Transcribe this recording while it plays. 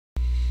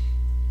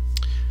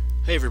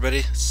Hey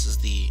everybody, this is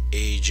the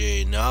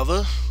AJ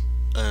Nava,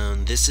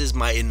 and this is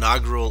my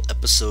inaugural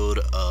episode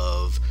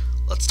of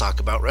Let's Talk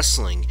About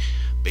Wrestling.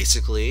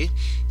 Basically,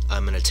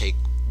 I'm going to take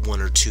one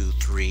or two,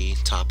 three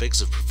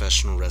topics of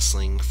professional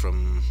wrestling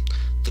from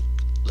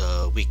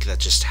the week that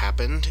just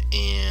happened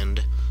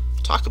and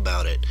talk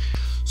about it.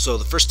 So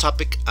the first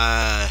topic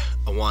I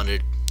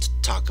wanted to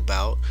talk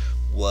about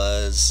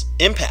was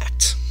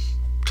Impact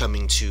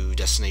coming to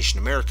Destination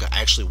America. I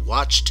actually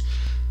watched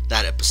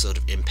that episode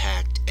of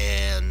Impact,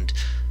 and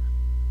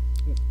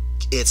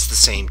it's the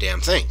same damn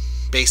thing.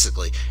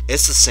 Basically,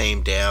 it's the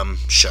same damn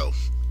show.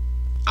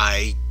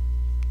 I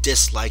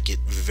dislike it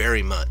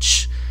very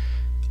much.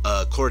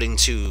 According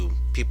to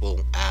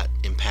people at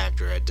Impact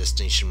or at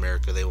Destination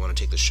America, they want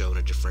to take the show in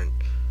a different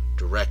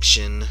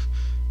direction.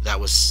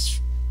 That was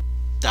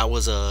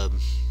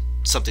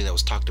something that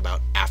was talked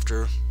about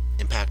after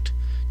Impact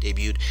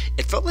debuted.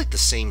 It felt like the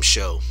same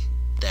show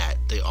that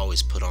they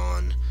always put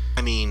on.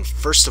 I mean,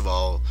 first of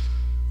all,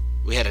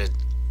 we had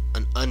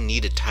an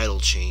unneeded title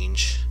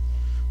change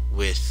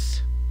with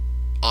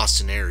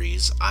Austin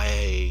Aries. I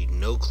had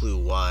no clue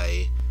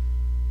why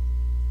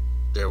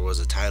there was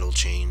a title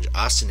change.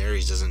 Austin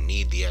Aries doesn't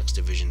need the X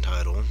Division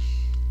title.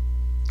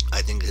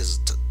 I think his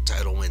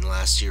title win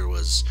last year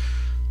was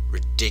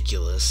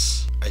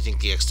ridiculous. I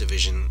think the X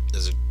Division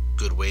is a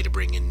good way to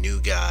bring in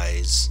new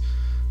guys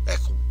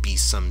that could be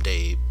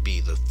someday be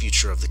the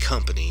future of the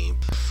company.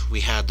 We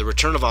had the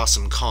return of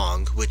Awesome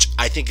Kong, which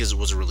I think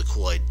was a really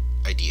cool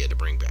idea to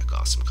bring back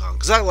Awesome Kong,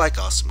 because I like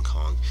Awesome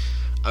Kong.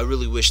 I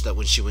really wish that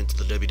when she went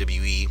to the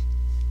WWE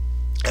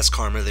as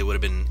Karma, they would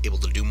have been able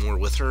to do more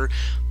with her,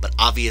 but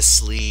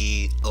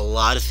obviously a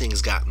lot of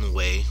things got in the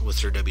way with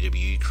her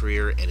WWE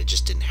career, and it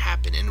just didn't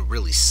happen, and it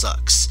really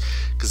sucks,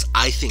 because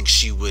I think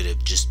she would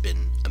have just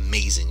been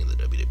amazing in the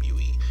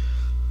WWE,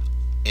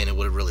 and it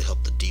would have really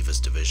helped the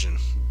Divas division.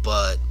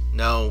 But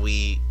now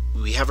we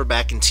have her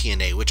back in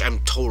TNA, which I'm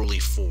totally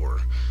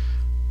for,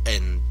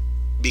 and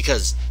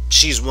because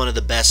she's one of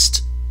the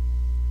best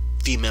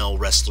female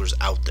wrestlers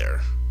out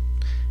there,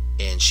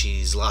 and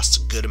she's lost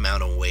a good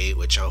amount of weight,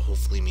 which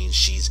hopefully means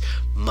she's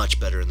much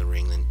better in the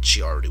ring than she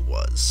already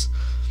was.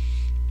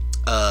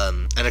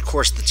 And of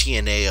course the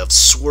TNA of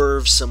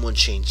Swerve, someone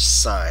changed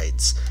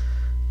sides.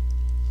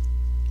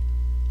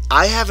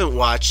 I haven't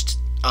watched,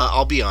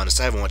 I'll be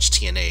honest, I haven't watched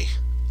TNA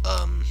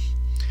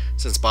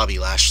since Bobby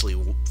Lashley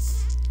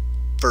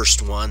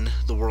first won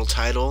the world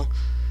title.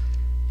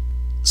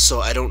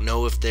 So I don't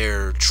know if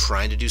they're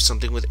trying to do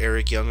something with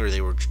Eric Young, or they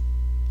were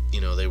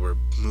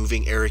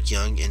moving Eric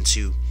Young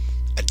into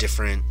a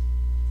different,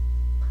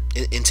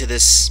 into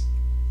this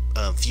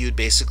feud,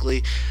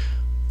 basically.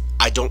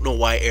 I don't know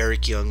why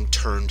Eric Young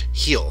turned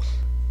heel.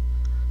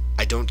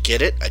 I don't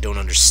get it. I don't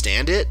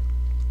understand it.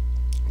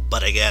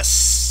 But I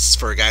guess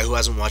for a guy who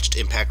hasn't watched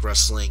Impact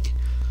Wrestling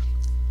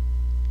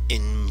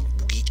in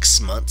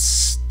weeks,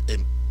 months, it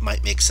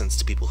might make sense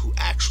to people who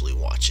actually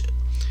watch it.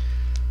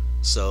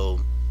 So,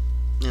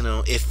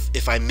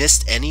 if I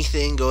missed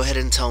anything, go ahead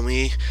and tell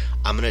me.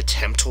 I'm going to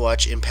attempt to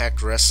watch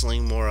Impact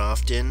Wrestling more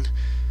often,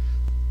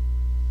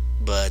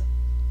 but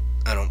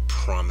I don't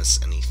promise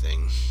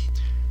anything.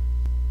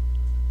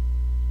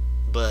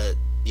 But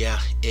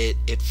yeah,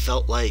 it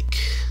felt like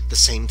the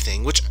same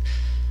thing, which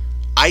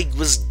I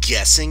was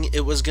guessing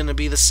it was going to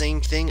be the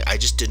same thing. I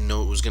just didn't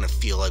know it was going to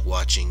feel like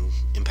watching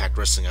Impact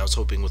Wrestling. I was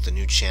hoping with the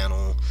new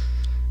channel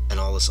and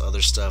all this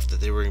other stuff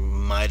that they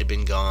might have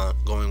been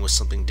going with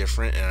something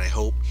different, and I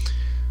hope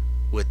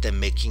with them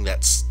making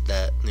that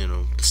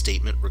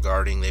statement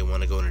regarding they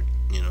want to go and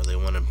they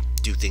want to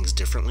do things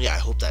differently. I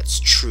hope that's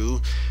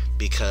true,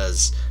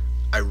 because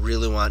I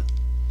really want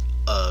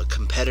a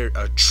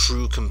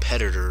true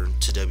competitor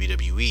to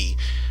WWE.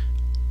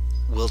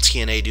 Will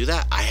TNA do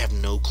that? I have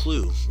no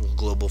clue. Will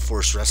Global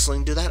Force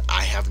Wrestling do that?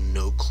 I have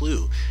no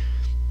clue.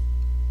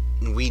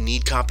 We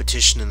need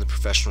competition in the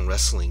professional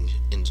wrestling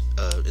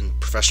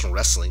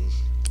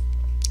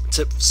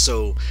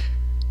so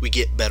we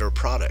get better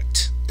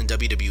product. And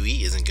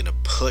WWE isn't going to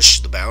push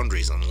the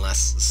boundaries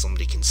unless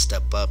somebody can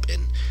step up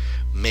and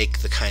make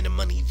the kind of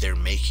money they're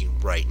making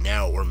right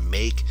now, or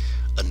make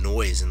a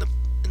noise in that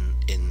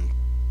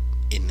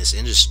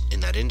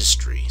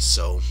industry.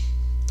 So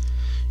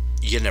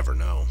you never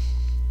know.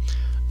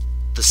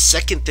 The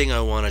second thing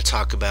I want to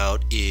talk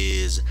about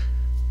is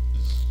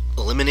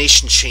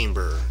Elimination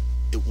Chamber.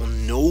 It will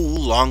no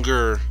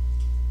longer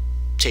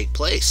take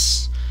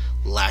place.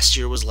 Last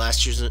year was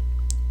last year's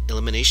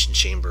Elimination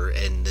Chamber,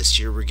 and this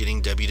year we're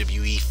getting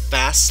WWE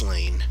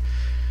Fastlane.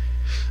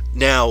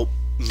 Now,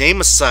 name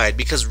aside,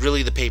 because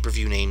really the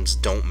pay-per-view names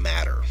don't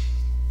matter,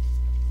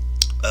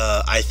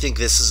 I think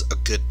this is a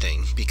good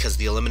thing, because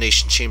the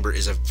Elimination Chamber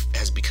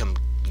has become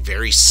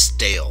very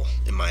stale,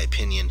 in my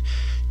opinion.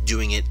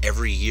 Doing it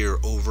every year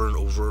over and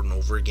over and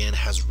over again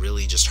has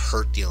really just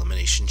hurt the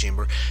Elimination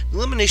Chamber. The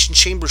Elimination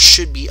Chamber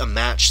should be a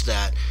match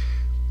that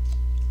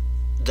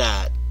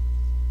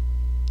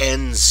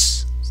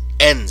ends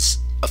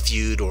a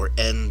feud or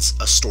ends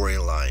a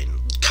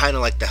storyline, kind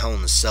of like the Hell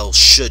in a Cell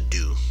should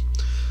do.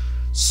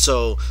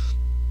 So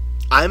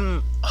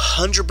I'm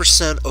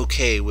 100%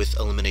 okay with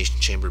Elimination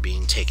Chamber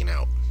being taken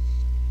out.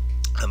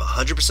 I'm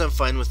 100%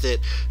 fine with it.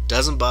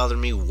 Doesn't bother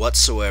me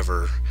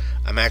whatsoever.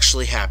 I'm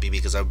actually happy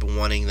because I've been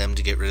wanting them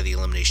to get rid of the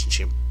Elimination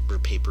Chamber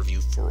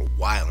pay-per-view for a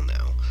while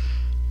now.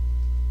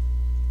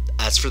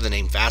 As for the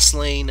name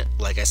Fastlane,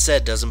 like I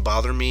said, doesn't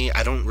bother me.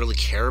 I don't really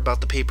care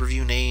about the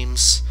pay-per-view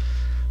names.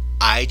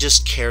 I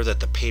just care that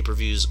the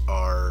pay-per-views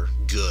are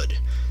good.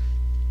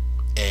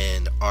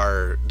 And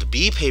the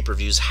B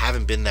pay-per-views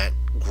haven't been that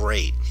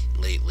great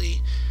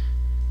lately.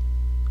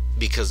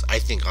 Because I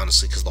think,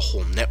 honestly, because the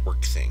whole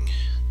network thing.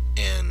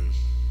 And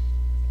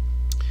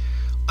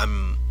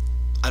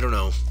I don't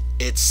know.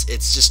 It's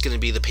just going to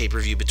be the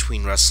pay-per-view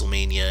between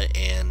WrestleMania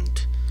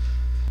and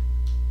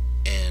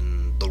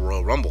the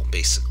Royal Rumble,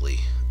 basically,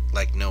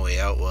 like No Way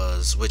Out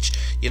was. Which,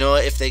 you know,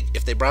 if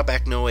they brought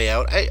back No Way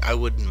Out, I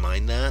wouldn't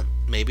mind that.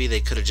 Maybe they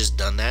could have just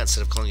done that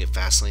instead of calling it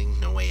Fastlane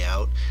No Way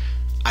Out.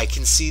 I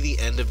can see the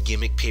end of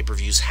gimmick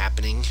pay-per-views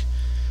happening.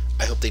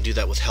 I hope they do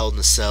that with Hell in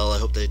a Cell. I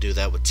hope they do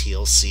that with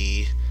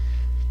TLC.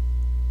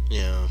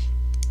 You know,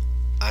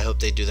 I hope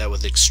they do that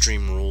with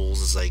Extreme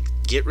Rules. It's like,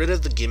 get rid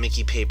of the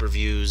gimmicky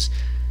pay-per-views,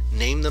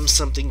 name them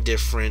something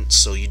different,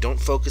 so you don't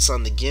focus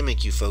on the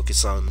gimmick, you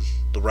focus on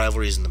the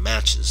rivalries and the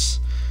matches.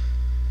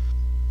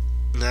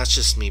 And that's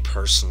just me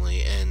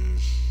personally. And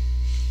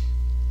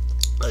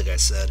like I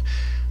said,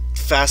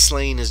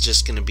 Fastlane is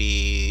just going to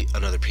be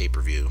another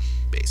pay-per-view,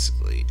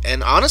 basically.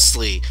 And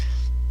honestly,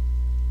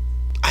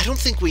 I don't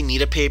think we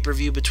need a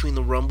pay-per-view between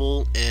the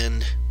Rumble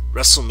and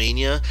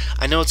WrestleMania.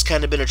 I know it's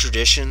kind of been a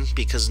tradition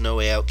because No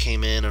Way Out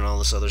came in and all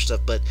this other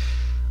stuff, but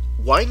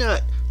why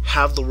not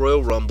have the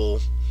Royal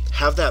Rumble,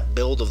 have that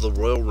build of the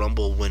Royal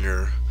Rumble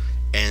winner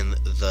and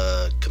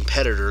the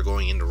competitor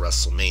going into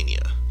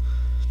WrestleMania?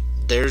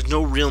 There's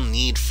no real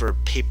need for a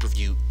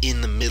pay-per-view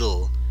in the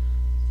middle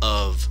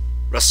of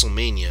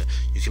WrestleMania.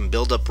 You can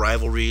build up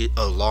rivalry,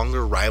 a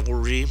longer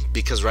rivalry,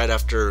 because right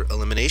after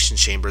Elimination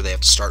Chamber they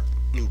have to start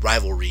new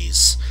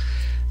rivalries.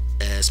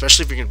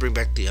 Especially if you're going to bring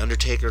back The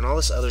Undertaker and all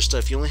this other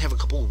stuff, you only have a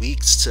couple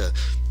weeks to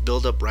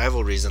build up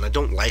rivalries, and I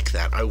don't like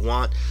that. I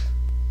want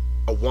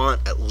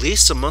at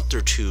least a month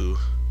or two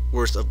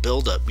worth of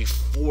build-up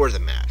before the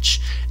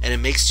match, and it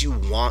makes you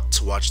want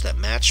to watch that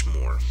match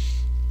more.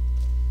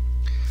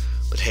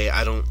 But hey,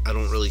 I don't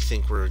really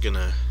think we're going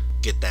to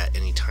get that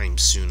anytime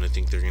soon. I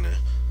think they're going to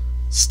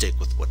stick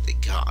with what they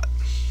got.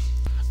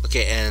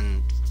 Okay,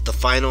 and the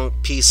final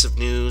piece of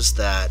news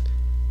that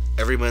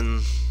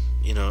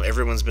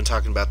everyone's been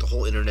talking about, the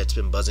whole internet's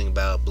been buzzing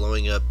about,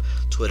 blowing up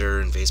Twitter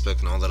and Facebook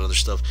and all that other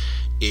stuff,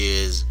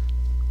 is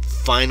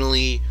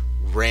finally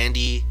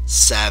Randy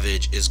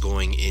Savage is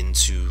going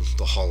into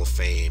the Hall of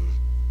Fame.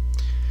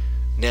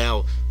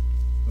 Now,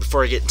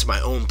 before I get into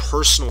my own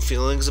personal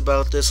feelings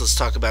about this, let's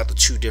talk about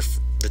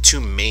the two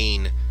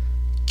main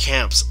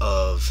camps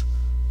of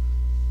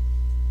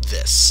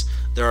this.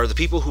 There are the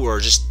people who are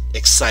just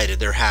excited,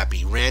 they're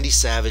happy. Randy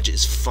Savage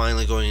is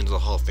finally going into the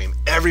Hall of Fame.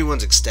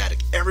 Everyone's ecstatic,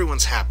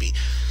 everyone's happy.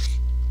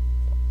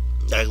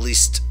 At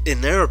least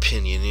in their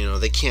opinion, you know,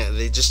 they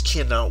just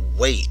cannot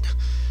wait.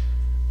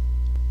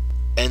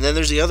 And then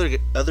there's the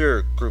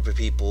other group of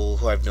people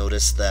who I've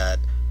noticed that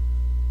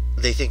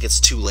they think it's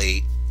too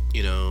late.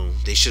 You know,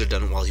 they should have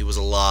done it while he was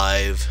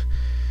alive.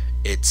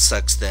 It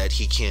sucks that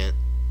he can't,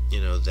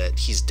 you know, that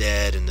he's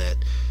dead, and that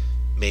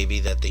maybe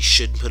that they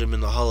should put him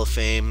in the Hall of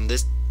Fame.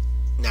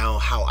 Now,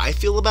 how I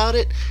feel about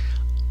it,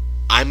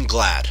 I'm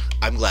glad.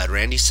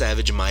 Randy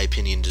Savage, in my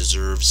opinion,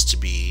 deserves to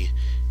be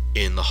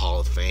in the Hall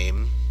of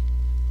Fame.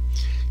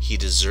 He's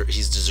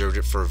deserved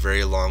it for a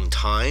very long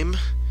time.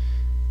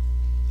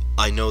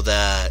 I know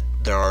that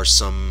there are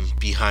some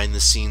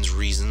behind-the-scenes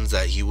reasons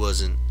that he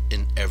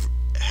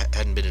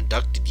hadn't been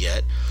inducted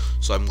yet,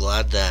 so I'm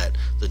glad that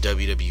the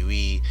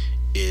WWE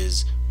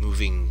is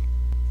moving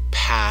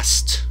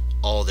past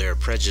all their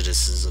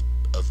prejudices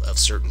of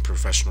certain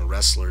professional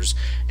wrestlers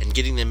and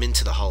getting them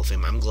into the Hall of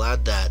Fame. I'm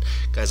glad that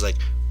guys like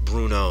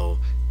Bruno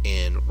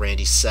and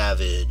Randy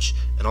Savage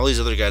and all these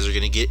other guys are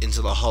going to get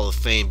into the Hall of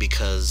Fame,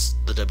 because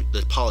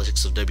the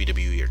politics of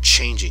WWE are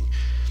changing.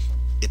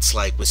 It's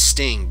like with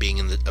Sting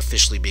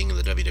officially being in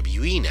the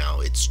WWE now.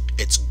 It's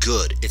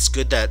good. It's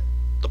good that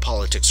the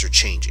politics are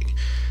changing.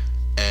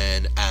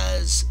 And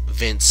as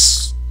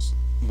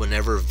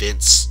whenever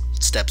Vince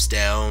steps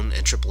down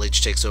and Triple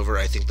H takes over,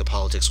 I think the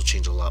politics will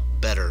change a lot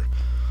better.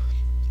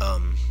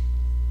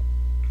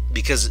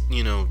 Because,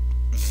 you know,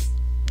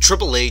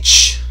 Triple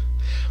H,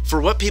 for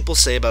what people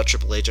say about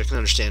Triple H, I can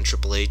understand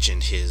Triple H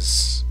and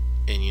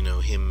you know,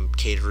 him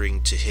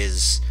catering to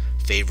his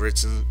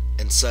favorites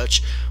and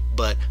such,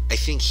 but I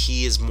think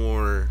he's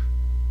more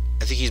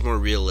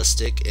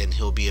realistic, and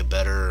he'll be a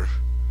better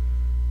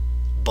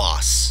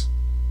boss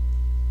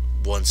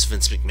once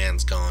Vince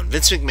McMahon's gone.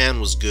 Vince McMahon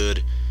was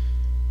good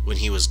when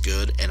he was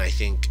good, and I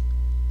think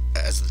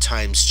as the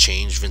times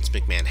change, Vince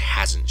McMahon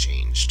hasn't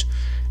changed,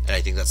 and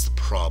I think that's the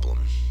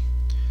problem.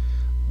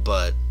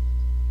 But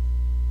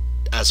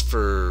as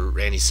for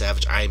Randy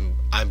Savage, I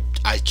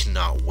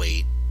cannot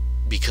wait,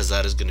 because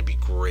that is going to be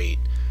great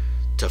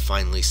to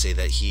finally say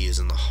that he is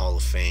in the Hall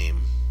of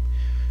Fame.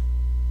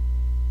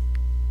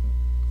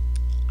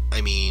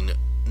 I mean,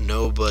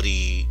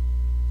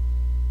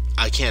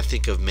 I can't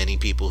think of many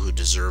people who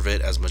deserve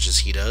it as much as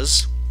he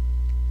does.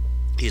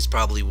 He is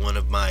probably one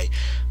of my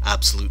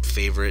absolute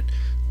favorite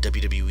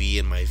WWE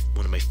and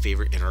one of my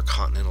favorite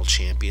Intercontinental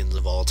Champions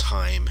of all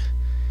time.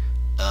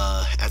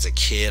 As a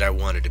kid, I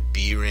wanted to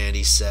be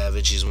Randy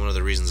Savage. He's one of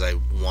the reasons I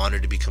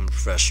wanted to become a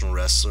professional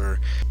wrestler.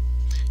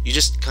 You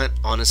just can't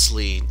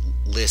honestly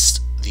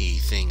list the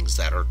things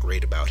that are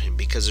great about him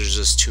because there's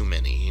just too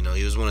many. You know,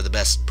 he was one of the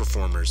best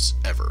performers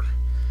ever.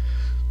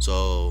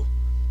 So,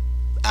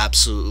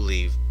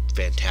 absolutely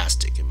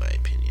fantastic in my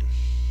opinion.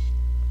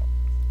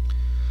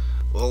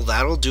 Well,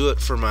 that'll do it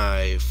for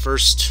my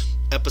first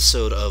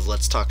episode of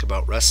Let's Talk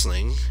About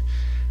Wrestling.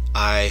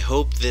 I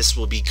hope this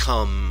will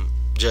become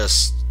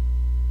just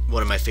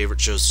one of my favorite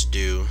shows to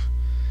do,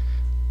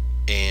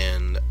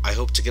 and I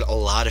hope to get a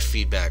lot of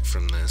feedback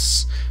from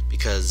this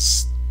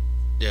because,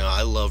 you know,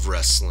 I love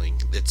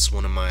wrestling. It's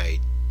one of I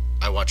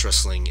watch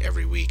wrestling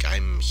every week.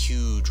 I'm a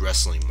huge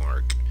wrestling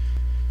mark.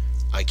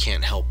 I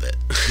can't help it.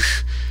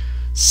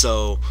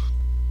 So,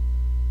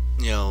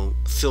 you know,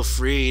 feel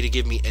free to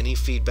give me any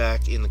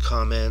feedback in the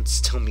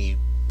comments. Tell me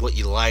what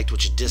you liked,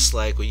 what you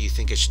disliked, what you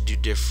think I should do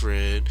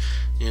different,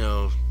 you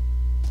know,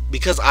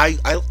 because I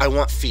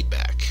want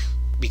feedback,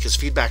 because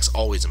feedback's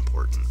always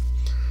important.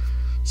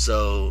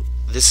 So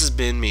this has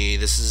been me.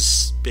 This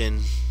has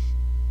been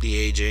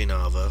the AJ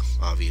Nava,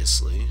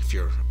 obviously, if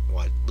you're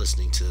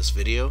listening to this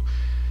video,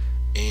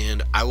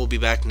 and I will be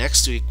back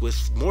next week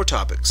with more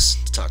topics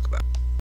to talk about.